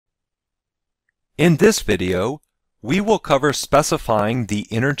In this video, we will cover specifying the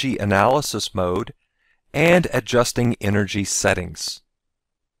energy analysis mode and adjusting energy settings.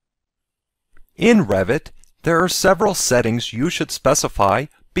 In Revit, there are several settings you should specify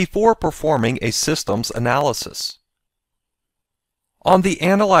before performing a systems analysis. On the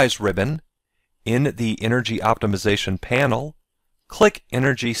Analyze ribbon, in the Energy Optimization panel, click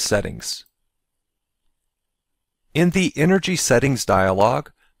Energy Settings. In the Energy Settings dialog,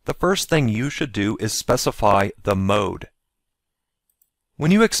 the first thing you should do is specify the mode.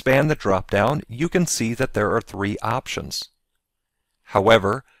 When you expand the drop-down, you can see that there are three options.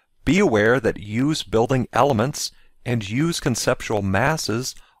 However, be aware that Use Building Elements and Use Conceptual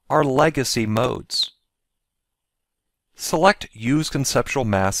Masses are legacy modes. Select Use Conceptual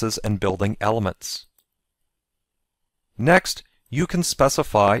Masses and Building Elements. Next, you can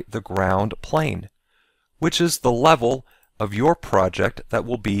specify the ground plane, which is the level of your project that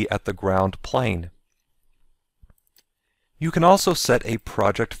will be at the ground plane. You can also set a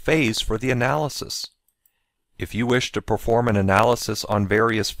project phase for the analysis. If you wish to perform an analysis on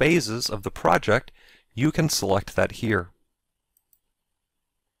various phases of the project, you can select that here.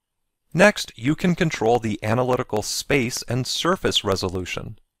 Next, you can control the analytical space and surface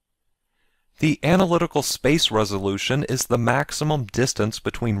resolution. The analytical space resolution is the maximum distance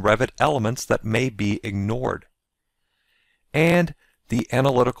between Revit elements that may be ignored. And the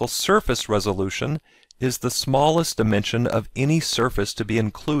analytical surface resolution is the smallest dimension of any surface to be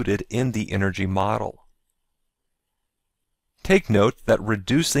included in the energy model. Take note that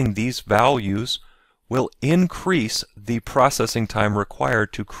reducing these values will increase the processing time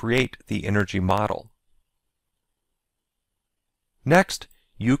required to create the energy model. Next,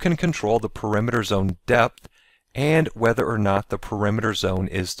 you can control the perimeter zone depth and whether or not the perimeter zone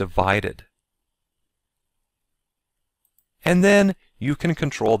is divided. And then you can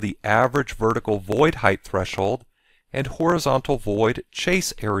control the average vertical void height threshold and horizontal void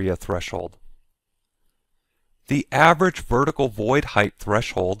chase area threshold. The average vertical void height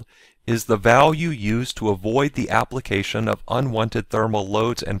threshold is the value used to avoid the application of unwanted thermal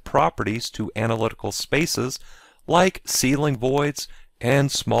loads and properties to analytical spaces like ceiling voids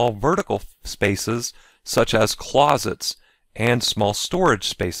and small vertical spaces such as closets and small storage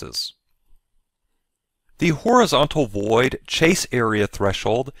spaces. The horizontal void chase area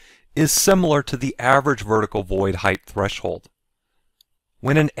threshold is similar to the average vertical void height threshold.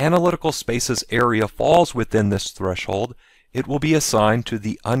 When an analytical space's area falls within this threshold, it will be assigned to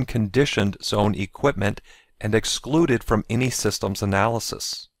the unconditioned zone equipment and excluded from any systems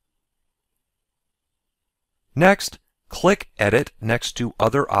analysis. Next, click Edit next to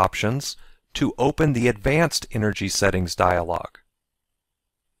Other Options to open the Advanced Energy Settings dialog.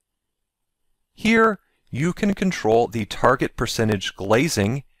 Here, you can control the target percentage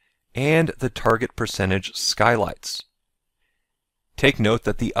glazing and the target percentage skylights. Take note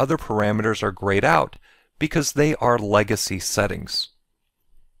that the other parameters are grayed out because they are legacy settings.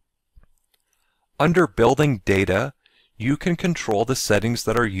 Under Building Data, you can control the settings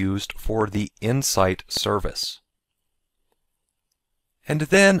that are used for the Insight service. And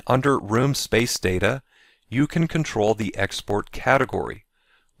then under Room Space Data, you can control the Export category,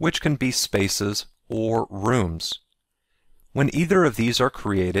 which can be spaces or rooms. When either of these are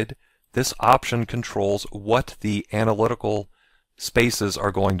created, this option controls what the analytical spaces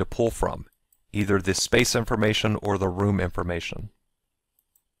are going to pull from, either the space information or the room information.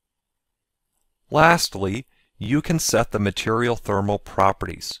 Lastly, you can set the material thermal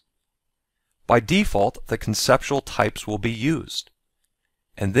properties. By default, the conceptual types will be used.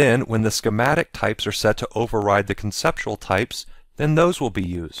 And then when the schematic types are set to override the conceptual types, then those will be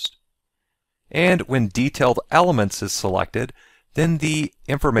used. And when detailed elements is selected, then the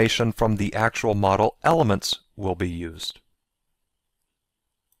information from the actual model elements will be used.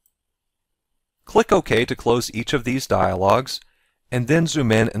 Click OK to close each of these dialogues, and then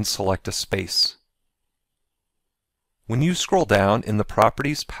zoom in and select a space. When you scroll down in the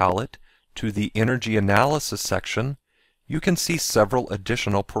Properties palette to the Energy Analysis section, you can see several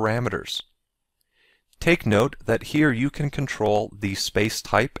additional parameters. Take note that here you can control the space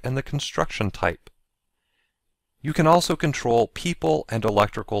type and the construction type. You can also control people and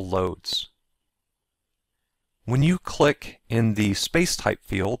electrical loads. When you click in the space type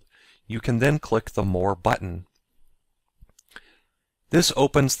field, you can then click the More button. This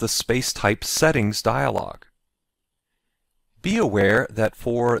opens the Space Type Settings dialog. Be aware that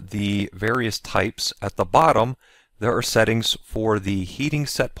for the various types at the bottom, there are settings for the heating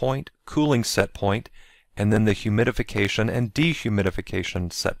set point, cooling set point, and then the humidification and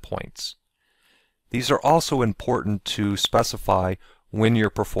dehumidification set points. These are also important to specify when you're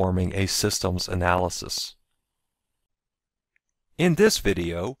performing a systems analysis. In this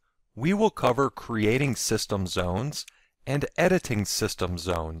video, we will cover creating system zones and editing system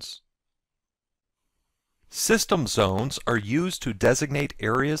zones. System zones are used to designate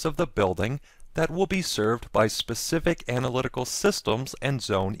areas of the building that will be served by specific analytical systems and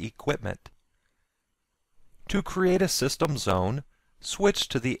zone equipment. To create a system zone, switch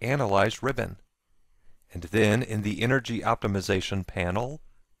to the Analyze ribbon, and then in the Energy Optimization panel,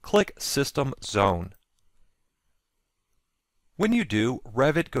 click System Zone. When you do,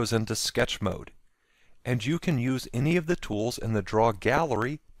 Revit goes into sketch mode, and you can use any of the tools in the Draw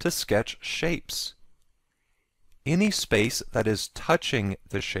Gallery to sketch shapes. Any space that is touching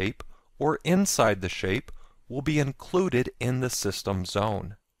the shape or inside the shape will be included in the system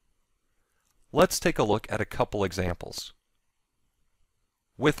zone. Let's take a look at a couple examples.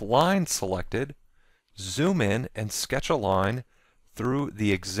 With line selected, zoom in and sketch a line through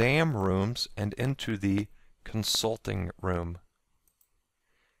the exam rooms and into the consulting room.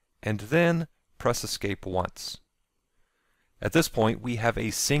 And then press Escape once. At this point, we have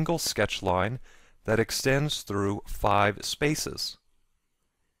a single sketch line that extends through 5 spaces.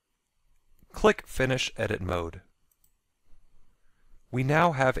 Click Finish Edit Mode. We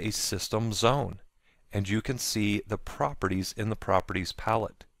now have a system zone, and you can see the properties in the Properties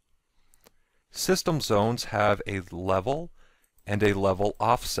palette. System zones have a level and a level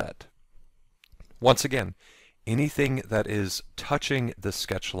offset. Once again, anything that is touching the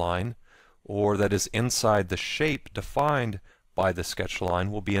sketch line or that is inside the shape defined by the sketch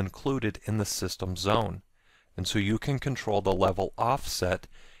line will be included in the system zone. And so you can control the level offset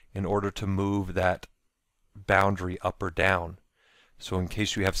in order to move that boundary up or down. So in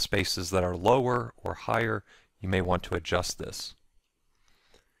case you have spaces that are lower or higher, you may want to adjust this.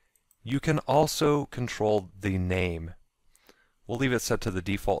 You can also control the name. We'll leave it set to the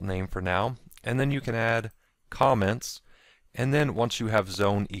default name for now, and then you can add comments, and then once you have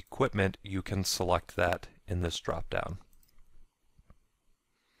zone equipment, you can select that in this drop-down.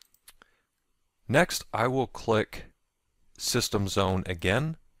 Next, I will click System Zone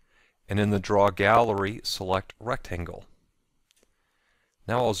again, and in the Draw Gallery, select Rectangle.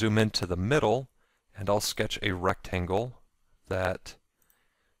 Now I'll zoom into the middle, and I'll sketch a rectangle that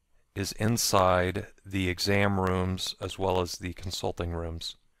is inside the exam rooms as well as the consulting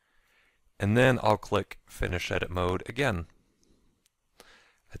rooms. And then I'll click Finish Edit Mode again.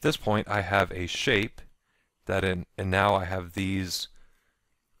 At this point, I have a shape and now I have these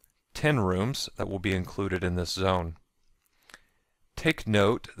 10 rooms that will be included in this zone. Take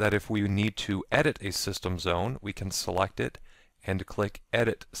note that if we need to edit a system zone, we can select it and click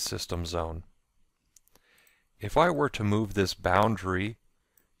Edit System Zone. If I were to move this boundary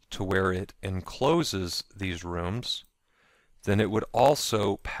to where it encloses these rooms, then it would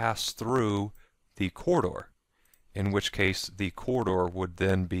also pass through the corridor, in which case the corridor would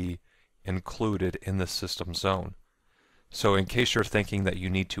then be included in the system zone. So in case you're thinking that you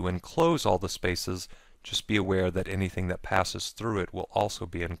need to enclose all the spaces, just be aware that anything that passes through it will also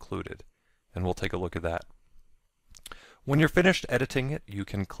be included. And we'll take a look at that. When you're finished editing it, you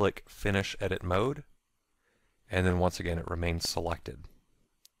can click Finish Edit Mode, and then once again it remains selected.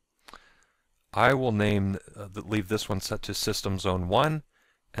 I will leave this one set to System Zone 1,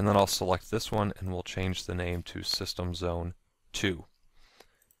 and then I'll select this one and we'll change the name to System Zone 2.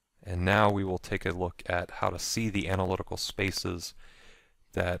 And now we will take a look at how to see the analytical spaces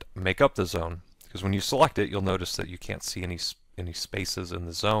that make up the zone. Because when you select it, you'll notice that you can't see any spaces in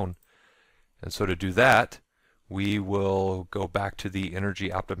the zone. And so to do that, we will go back to the Energy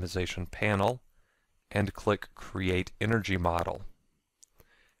Optimization panel and click Create Energy Model.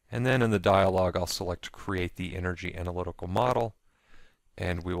 And then in the dialog, I'll select Create the Energy Analytical Model,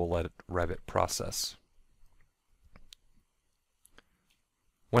 and we will let Revit process.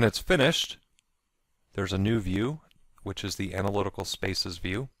 When it's finished, there's a new view, which is the Analytical Spaces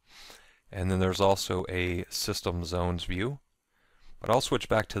view, and then there's also a System Zones view. But I'll switch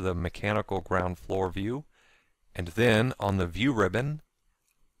back to the Mechanical Ground Floor view, and then on the View ribbon,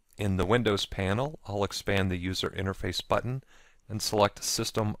 in the Windows panel, I'll expand the User Interface button and select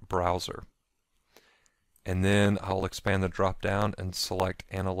System Browser. And then I'll expand the drop-down and select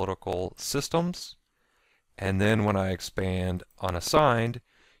Analytical Systems. And then when I expand Unassigned,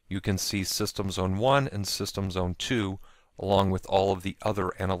 you can see System Zone 1 and System Zone 2 along with all of the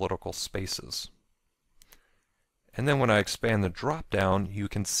other analytical spaces. And then when I expand the drop-down, you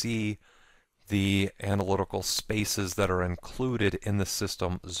can see the analytical spaces that are included in the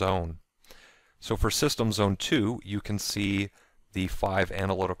system zone. So for System Zone 2, you can see the 5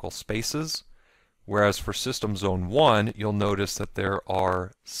 analytical spaces, Whereas for System Zone 1, you'll notice that there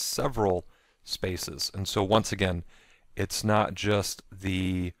are several spaces. And so once again, it's not just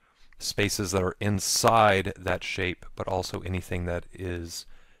the spaces that are inside that shape, but also anything that is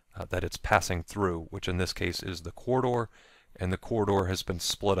that it's passing through, which in this case is the corridor, and the corridor has been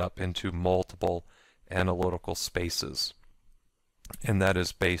split up into multiple analytical spaces, and that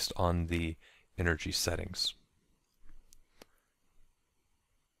is based on the energy settings.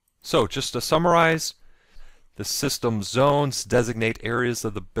 So just to summarize, the system zones designate areas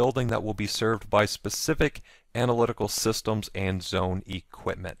of the building that will be served by specific analytical systems and zone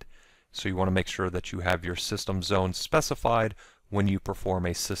equipment. So you want to make sure that you have your system zone specified when you perform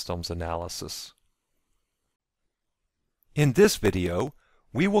a systems analysis. In this video,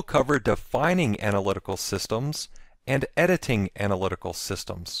 we will cover defining analytical systems and editing analytical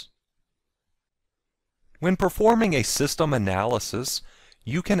systems. When performing a system analysis,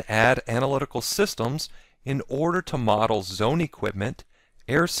 you can add analytical systems in order to model zone equipment,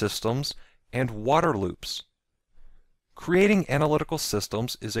 air systems, and water loops. Creating analytical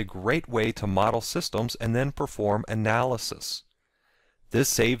systems is a great way to model systems and then perform analysis. This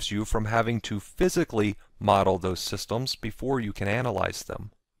saves you from having to physically model those systems before you can analyze them.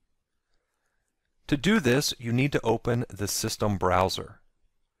 To do this, you need to open the System browser.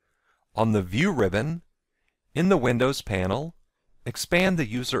 On the View ribbon, in the Windows panel, expand the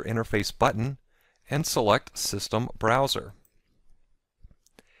User Interface button and select System Browser.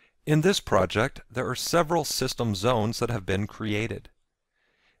 In this project, there are several system zones that have been created.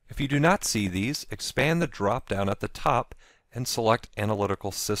 If you do not see these, expand the drop-down at the top and select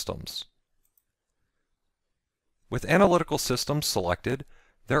Analytical Systems. With Analytical Systems selected,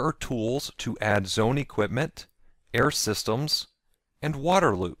 there are tools to add zone equipment, air systems, and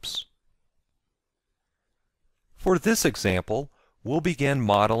water loops. For this example, we'll begin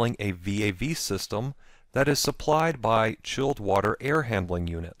modeling a VAV system that is supplied by chilled water air handling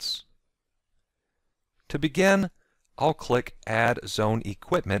units. To begin, I'll click Add Zone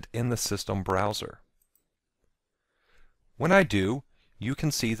Equipment in the System browser. When I do, you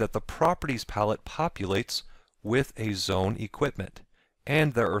can see that the Properties palette populates with a zone equipment,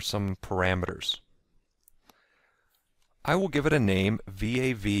 and there are some parameters. I will give it a name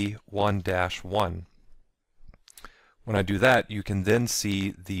VAV1-1. When I do that, you can then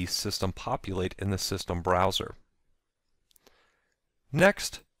see the system populate in the System browser.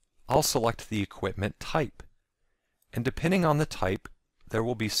 Next, I'll select the equipment type, and depending on the type, there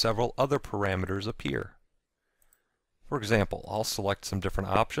will be several other parameters appear. For example, I'll select some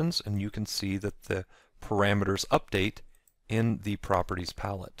different options, and you can see that the parameters update in the Properties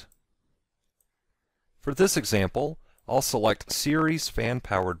palette. For this example, I'll select Series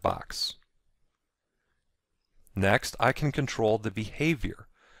Fan-Powered Box. Next, I can control the behavior,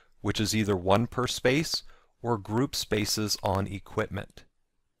 which is either one per space or group spaces on equipment.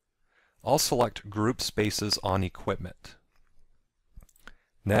 I'll select Group Spaces on Equipment.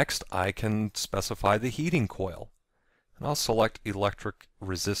 Next, I can specify the heating coil, and I'll select Electric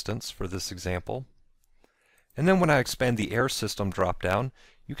Resistance for this example. And then when I expand the air system drop-down,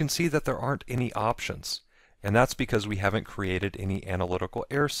 you can see that there aren't any options, and that's because we haven't created any analytical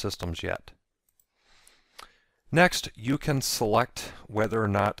air systems yet. Next, you can select whether or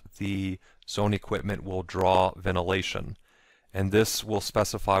not the zone equipment will draw ventilation, and this will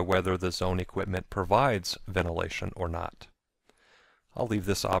specify whether the zone equipment provides ventilation or not. I'll leave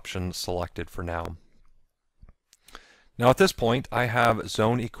this option selected for now. Now at this point, I have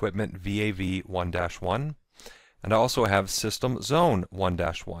Zone Equipment VAV1-1, and I also have System Zone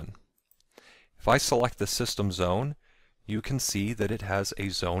 1-1. If I select the System Zone, you can see that it has a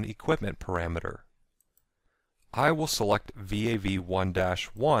Zone Equipment parameter. I will select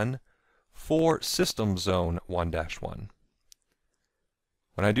VAV1-1 for System Zone 1-1.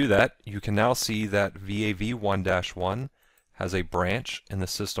 When I do that, you can now see that VAV1-1 has a branch in the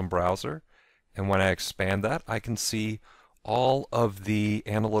System browser, and when I expand that, I can see all of the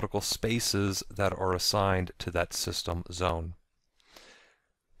analytical spaces that are assigned to that system zone.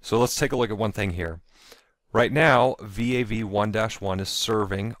 So let's take a look at one thing here. Right now, VAV1-1 is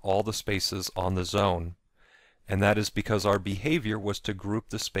serving all the spaces on the zone, and that is because our behavior was to group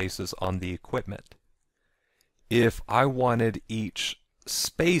the spaces on the equipment. If I wanted each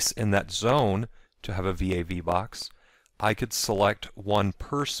space in that zone to have a VAV box, I could select one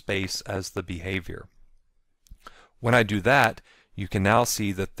per space as the behavior. When I do that, you can now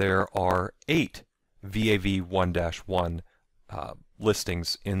see that there are 8 VAV1-1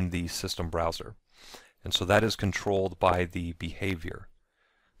 listings in the system browser. And so that is controlled by the behavior.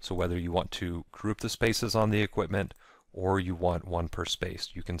 So whether you want to group the spaces on the equipment or you want one per space,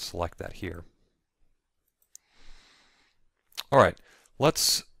 you can select that here. All right,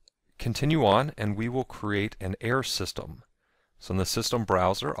 let's continue on and we will create an air system. So in the system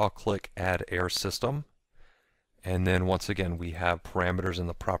browser, I'll click Add Air System. And then once again, we have parameters in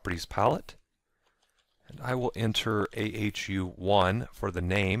the Properties palette. And I will enter AHU1 for the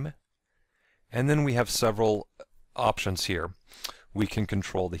name. And then we have several options here. We can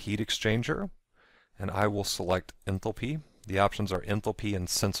control the heat exchanger, and I will select enthalpy. The options are enthalpy and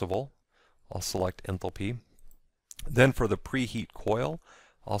sensible. I'll select enthalpy. Then for the preheat coil,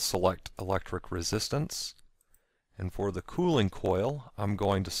 I'll select electric resistance. And for the cooling coil, I'm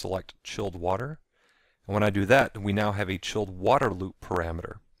going to select chilled water. And when I do that, we now have a chilled water loop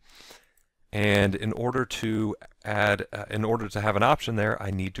parameter. And in order to have an option there,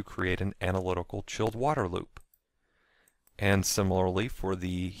 I need to create an analytical chilled water loop. And similarly for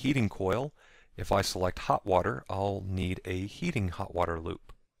the heating coil, if I select hot water, I'll need a heating hot water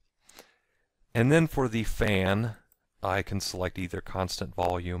loop. And then for the fan, I can select either constant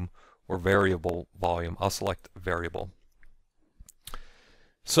volume or variable volume. I'll select variable.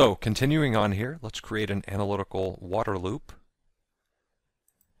 So continuing on here, let's create an analytical water loop.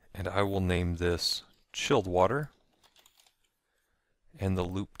 And I will name this chilled water. And the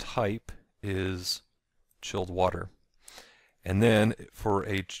loop type is chilled water. And then for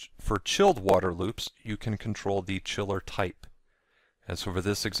chilled water loops, you can control the chiller type. And so for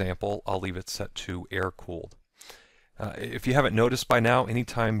this example, I'll leave it set to air-cooled. If you haven't noticed by now,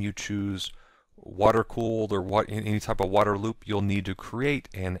 anytime you choose water-cooled or any type of water loop, you'll need to create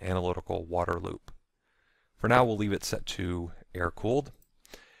an analytical water loop. For now, we'll leave it set to air-cooled.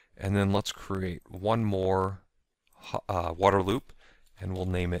 And then let's create one more water loop, and we'll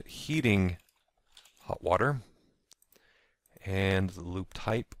name it heating hot water. And the loop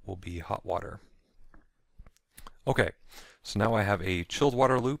type will be hot water. Okay, so now I have a chilled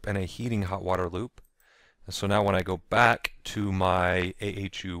water loop and a heating hot water loop. And so now when I go back to my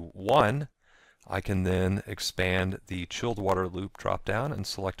AHU1, I can then expand the chilled water loop drop down and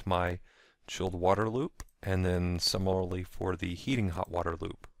select my chilled water loop, and then similarly for the heating hot water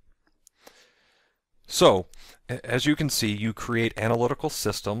loop. So as you can see, you create analytical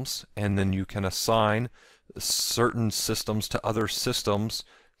systems, and then you can assign certain systems to other systems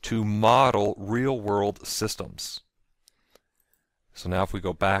to model real-world systems. So now if we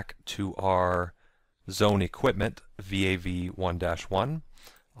go back to our zone equipment, VAV1-1,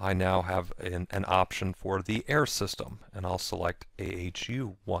 I now have an option for the air system, and I'll select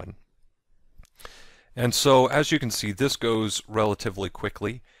AHU1. And so as you can see, this goes relatively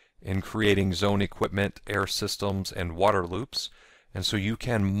quickly in creating zone equipment, air systems, and water loops. And so you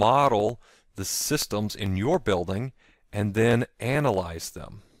can model the systems in your building and then analyze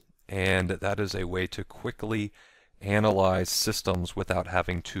them. And that is a way to quickly analyze systems without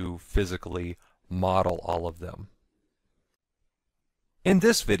having to physically model all of them. In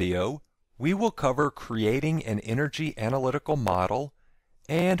this video, we will cover creating an energy analytical model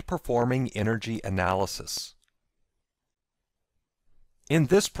and performing energy analysis. In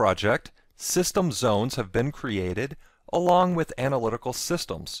this project, system zones have been created along with analytical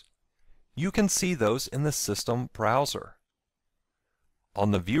systems. You can see those in the System browser.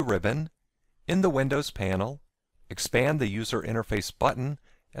 On the View ribbon, in the Windows panel, expand the User Interface button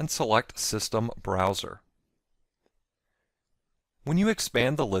and select System Browser. When you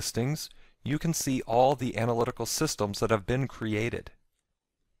expand the listings, you can see all the analytical systems that have been created.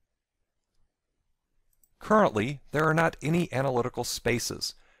 Currently, there are not any analytical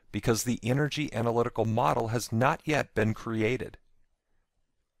spaces because the energy analytical model has not yet been created.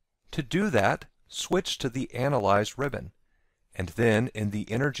 To do that, switch to the Analyze ribbon, and then in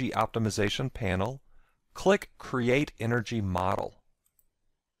the Energy Optimization panel, click Create Energy Model.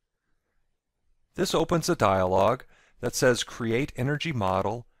 This opens a dialog that says Create Energy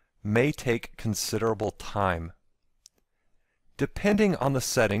Model may take considerable time. Depending on the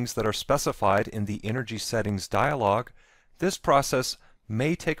settings that are specified in the Energy Settings dialog, this process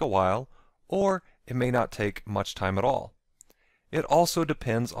may take a while, or it may not take much time at all. It also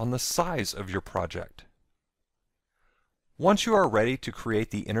depends on the size of your project. Once you are ready to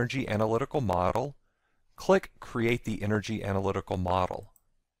create the Energy Analytical Model, click Create the Energy Analytical Model.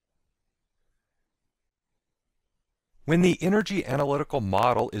 When the Energy Analytical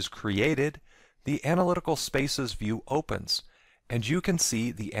Model is created, the Analytical Spaces view opens, and you can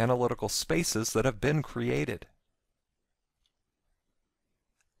see the analytical spaces that have been created.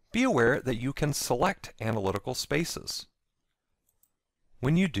 Be aware that you can select analytical spaces.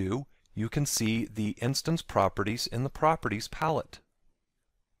 When you do, you can see the instance properties in the Properties palette.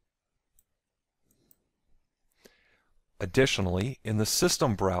 Additionally, in the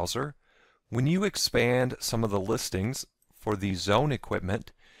System browser, when you expand some of the listings for the zone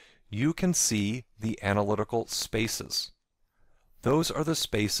equipment, you can see the analytical spaces. Those are the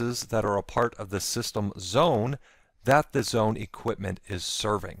spaces that are a part of the system zone that the zone equipment is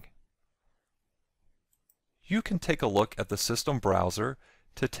serving. You can take a look at the system browser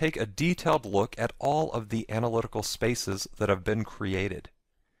to take a detailed look at all of the analytical spaces that have been created.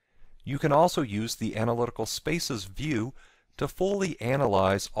 You can also use the analytical spaces view to fully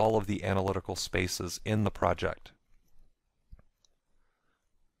analyze all of the analytical spaces in the project.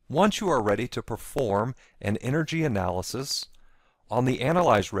 Once you are ready to perform an energy analysis, on the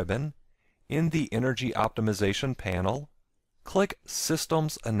Analyze ribbon, in the Energy Optimization panel, click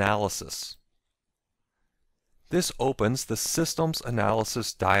Systems Analysis. This opens the Systems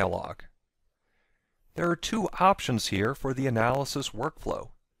Analysis dialog. There are two options here for the analysis workflow: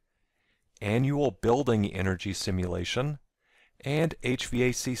 Annual Building Energy Simulation and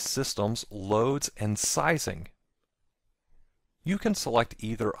HVAC Systems Loads and Sizing. You can select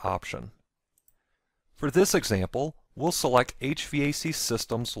either option. For this example, we'll select HVAC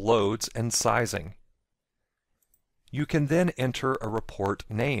Systems Loads and Sizing. You can then enter a report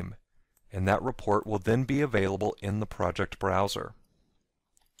name, and that report will then be available in the project browser.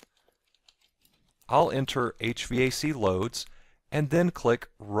 I'll enter HVAC Loads and then click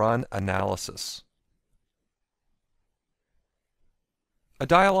Run Analysis. A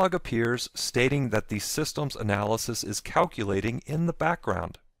dialog appears stating that the systems analysis is calculating in the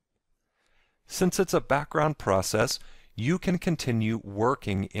background. Since it's a background process, you can continue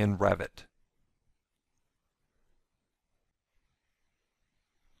working in Revit.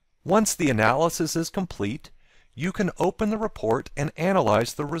 Once the analysis is complete, you can open the report and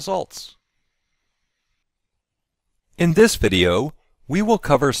analyze the results. In this video, we will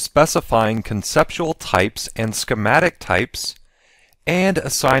cover specifying conceptual types and schematic types and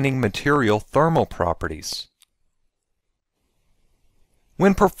assigning material thermal properties.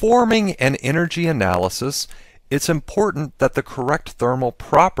 When performing an energy analysis, it's important that the correct thermal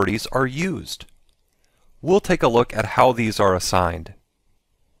properties are used. We'll take a look at how these are assigned.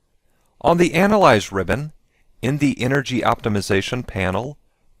 On the Analyze ribbon, in the Energy Optimization panel,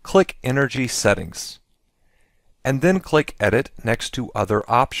 click Energy Settings, and then click Edit next to Other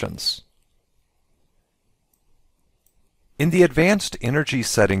Options. In the Advanced Energy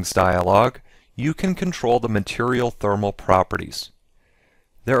Settings dialog, you can control the material thermal properties.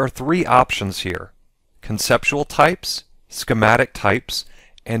 There are three options here: conceptual types, schematic types,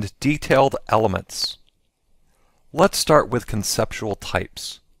 and detailed elements. Let's start with conceptual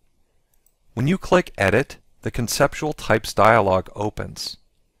types. When you click Edit, the Conceptual Types dialog opens.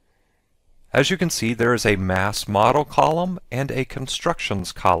 As you can see, there is a Mass Model column and a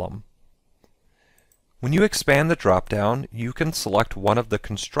Constructions column. When you expand the drop-down, you can select one of the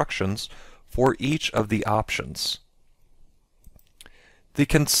constructions for each of the options. The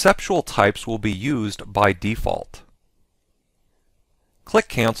conceptual types will be used by default. Click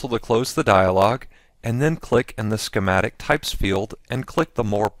Cancel to close the dialog, and then click in the Schematic Types field and click the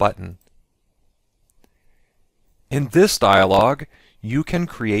More button. In this dialog, you can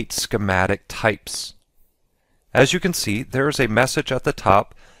create schematic types. As you can see, there is a message at the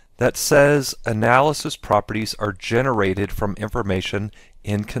top that says analysis properties are generated from information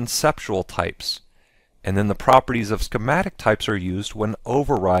in conceptual types, and then the properties of schematic types are used when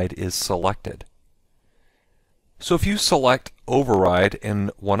override is selected. So if you select override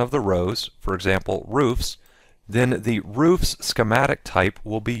in one of the rows, for example roofs, then the roofs schematic type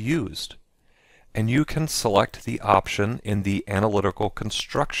will be used, and you can select the option in the analytical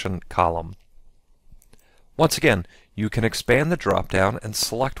construction column. Once again, you can expand the drop-down and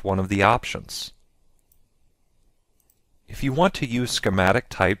select one of the options. If you want to use schematic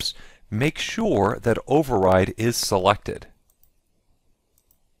types, make sure that override is selected.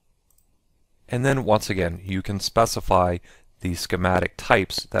 And then once again, you can specify the schematic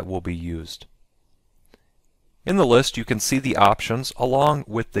types that will be used. In the list, you can see the options along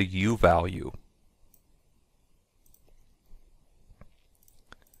with the U value.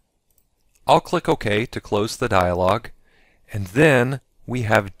 I'll click OK to close the dialog, and then we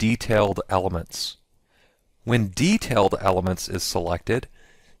have detailed elements. When detailed elements is selected,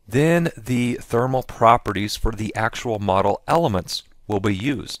 then the thermal properties for the actual model elements will be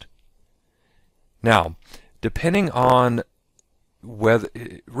used. Now, depending on whether,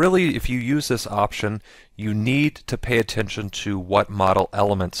 really if you use this option, you need to pay attention to what model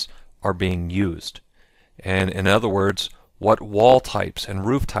elements are being used. And in other words, what wall types and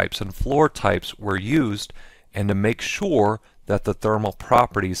roof types and floor types were used, and to make sure that the thermal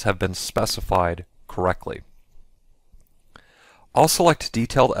properties have been specified correctly. I'll select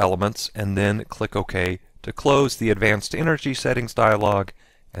detailed elements and then click OK to close the Advanced Energy Settings dialog,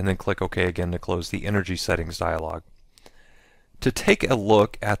 and then click OK again to close the Energy Settings dialog. To take a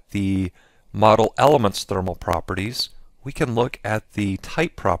look at the model element's thermal properties, we can look at the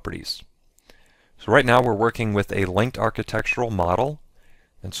type properties. So right now we're working with a linked architectural model,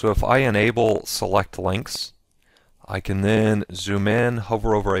 and so if I enable select links, I can then zoom in,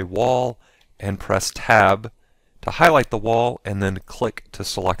 hover over a wall, and press Tab to highlight the wall, and then click to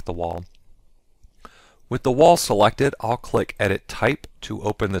select the wall. With the wall selected, I'll click Edit Type to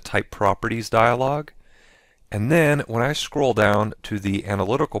open the Type Properties dialog. And then when I scroll down to the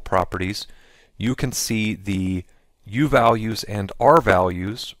analytical properties, you can see the U values and R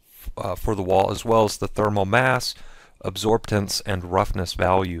values for the wall, as well as the thermal mass, absorptance, and roughness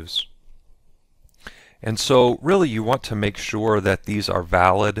values. And so really you want to make sure that these are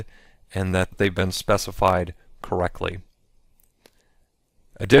valid and that they've been specified correctly.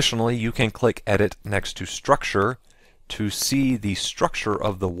 Additionally, you can click Edit next to Structure to see the structure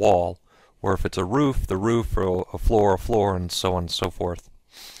of the wall, or if it's a roof, the roof, or a floor, and so on and so forth.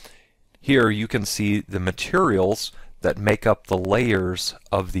 Here you can see the materials that make up the layers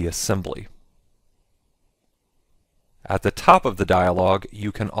of the assembly. At the top of the dialog,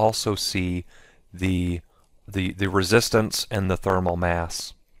 you can also see the resistance and the thermal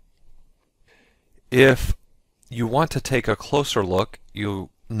mass. If you want to take a closer look, you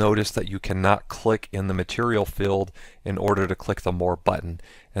notice that you cannot click in the material field in order to click the More button,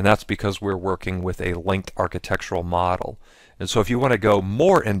 and that's because we're working with a linked architectural model. And so if you want to go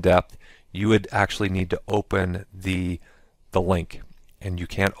more in depth, you would actually need to open the link, and you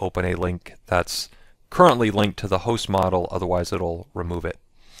can't open a link that's currently linked to the host model, otherwise it'll remove it.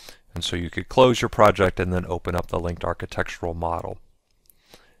 And so you could close your project and then open up the linked architectural model.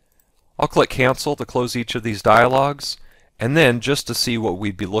 I'll click Cancel to close each of these dialogues, and then just to see what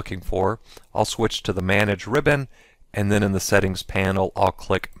we'd be looking for, I'll switch to the Manage ribbon, and then in the Settings panel I'll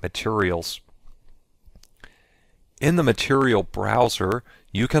click Materials. In the Material browser,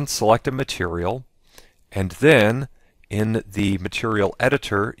 you can select a material, and then in the Material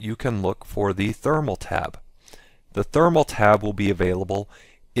Editor you can look for the Thermal tab. The Thermal tab will be available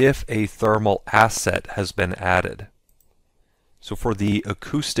if a thermal asset has been added. So for the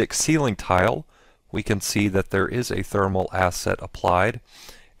acoustic ceiling tile, we can see that there is a thermal asset applied,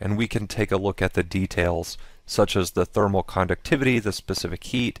 and we can take a look at the details such as the thermal conductivity, the specific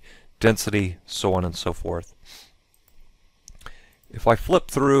heat, density, so on and so forth. If I flip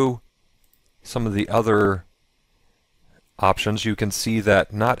through some of the other options, you can see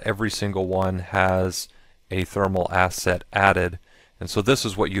that not every single one has a thermal asset added, and so this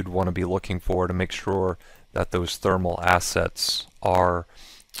is what you'd want to be looking for to make sure that those thermal assets are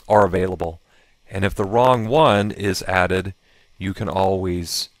available. And if the wrong one is added, you can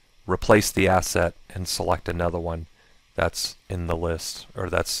always replace the asset and select another one that's in the list, or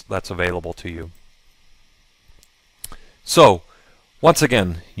that's available to you. So once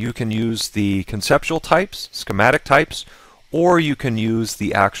again, you can use the conceptual types, schematic types, or you can use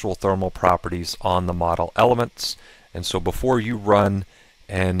the actual thermal properties on the model elements. And so before you run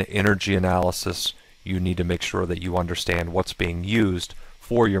an energy analysis, you need to make sure that you understand what's being used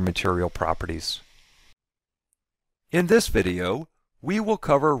for your material properties. In this video, we will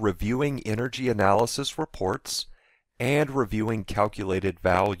cover reviewing energy analysis reports and reviewing calculated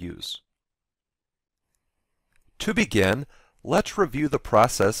values. To begin, let's review the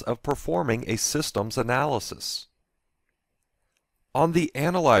process of performing a systems analysis. On the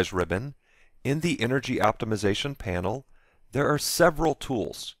Analyze ribbon, in the Energy Optimization panel, there are several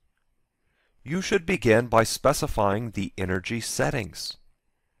tools. You should begin by specifying the energy settings.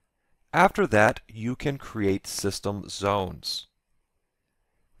 After that, you can create system zones.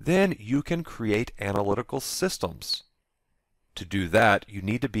 Then you can create analytical systems. To do that, you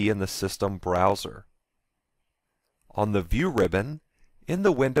need to be in the System browser. On the View ribbon, in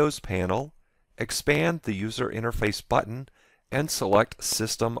the Windows panel, expand the User Interface button and select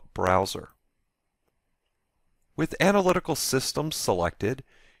System Browser. With Analytical Systems selected,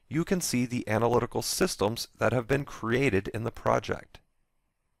 you can see the analytical systems that have been created in the project.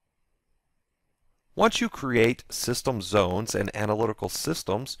 Once you create system zones and analytical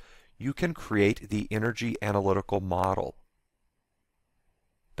systems, you can create the energy analytical model.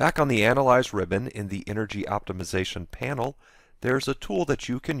 Back on the Analyze ribbon in the Energy Optimization panel, there's a tool that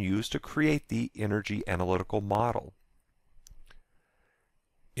you can use to create the energy analytical model.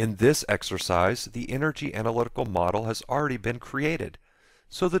 In this exercise, the energy analytical model has already been created,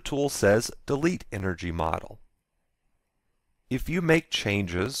 so the tool says Delete Energy Model. If you make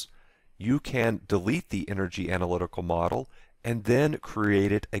changes, you can delete the energy analytical model and then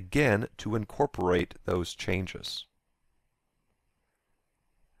create it again to incorporate those changes.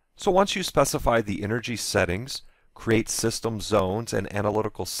 So once you specify the energy settings, create system zones and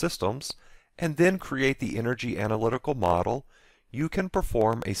analytical systems, and then create the energy analytical model, you can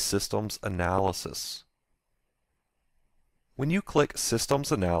perform a systems analysis. When you click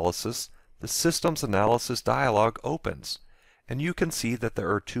Systems Analysis, the Systems Analysis dialog opens, and you can see that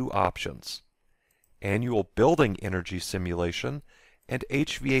there are two options: Annual Building Energy Simulation and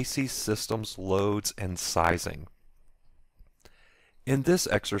HVAC Systems Loads and Sizing. In this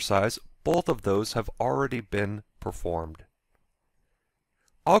exercise, both of those have already been performed.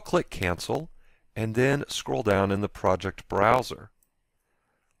 I'll click Cancel and then scroll down in the project browser.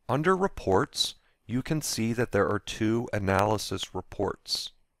 Under Reports, you can see that there are two analysis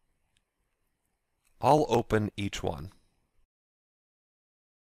reports. I'll open each one.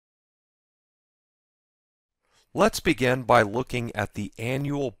 Let's begin by looking at the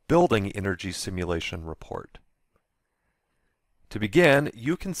Annual Building Energy Simulation report. To begin,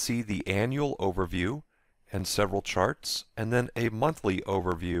 you can see the annual overview and several charts, and then a monthly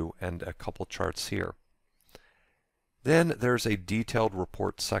overview and a couple charts here. Then there's a detailed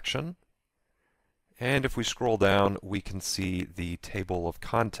report section, and if we scroll down, we can see the table of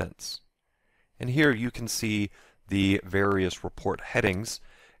contents. And here you can see the various report headings,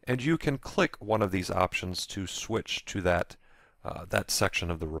 and you can click one of these options to switch to that section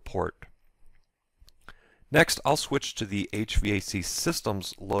of the report. Next, I'll switch to the HVAC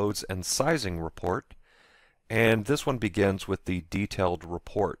Systems Loads and Sizing report, and this one begins with the detailed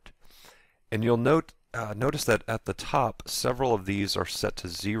report. And you'll notice that at the top, several of these are set to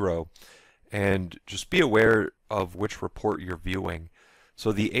 0, and just be aware of which report you're viewing.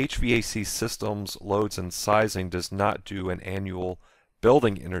 So the HVAC Systems Loads and Sizing does not do an annual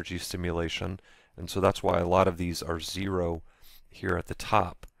building energy simulation, and so that's why a lot of these are 0 here at the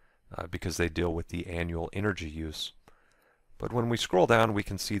top, because they deal with the annual energy use. But when we scroll down, we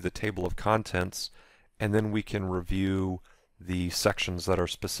can see the table of contents, and then we can review the sections that are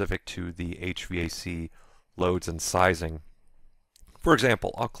specific to the HVAC loads and sizing. For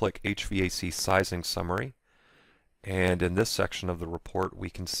example, I'll click HVAC Sizing Summary, and in this section of the report we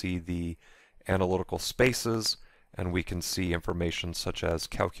can see the analytical spaces, and we can see information such as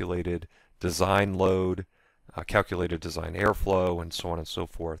calculated design load, calculated design airflow, and so on and so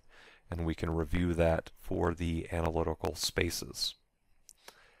forth, and we can review that for the analytical spaces.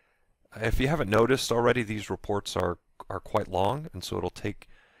 If you haven't noticed already, these reports are quite long, and so it'll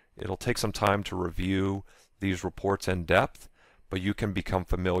take some time to review these reports in depth, but you can become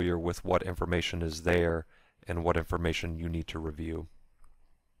familiar with what information is there and what information you need to review.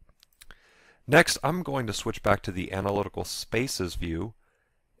 Next, I'm going to switch back to the Analytical Spaces view,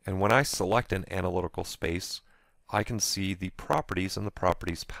 and when I select an analytical space, I can see the properties in the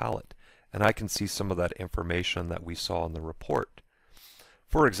Properties palette, and I can see some of that information that we saw in the report.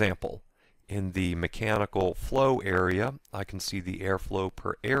 For example, in the mechanical flow area, I can see the airflow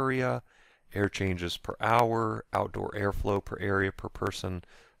per area, air changes per hour, outdoor airflow per area per person,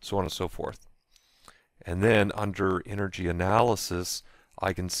 so on and so forth. And then under energy analysis,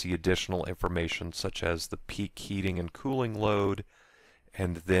 I can see additional information such as the peak heating and cooling load,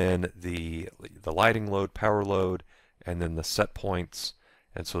 and then the lighting load, power load, and then the set points.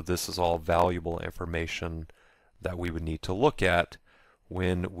 And so this is all valuable information that we would need to look at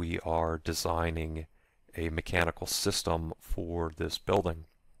when we are designing a mechanical system for this building.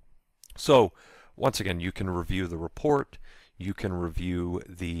 So once again, you can review the report, you can review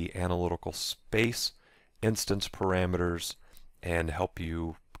the analytical space, instance parameters, and help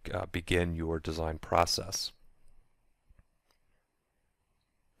you begin your design process.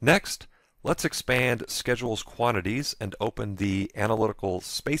 Next, let's expand schedules quantities and open the analytical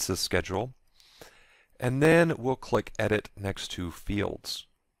spaces schedule, and then we'll click Edit next to Fields.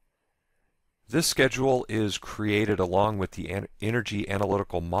 This schedule is created along with the energy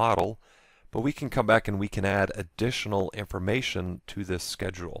analytical model, but we can come back and we can add additional information to this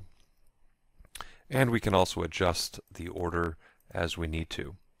schedule. And we can also adjust the order as we need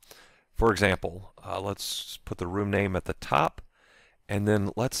to. For example, let's put the room name at the top, and then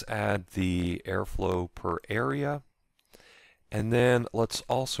let's add the airflow per area, and then let's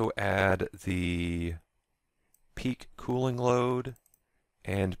also add the peak cooling load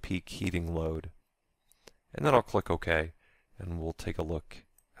and peak heating load. And then I'll click OK, and we'll take a look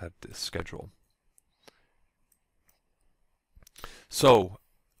at this schedule. So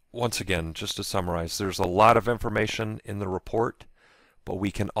once again, just to summarize, there's a lot of information in the report, but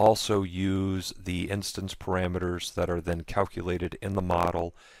we can also use the instance parameters that are then calculated in the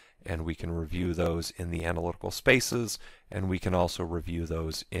model, and we can review those in the analytical spaces, and we can also review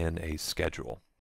those in a schedule.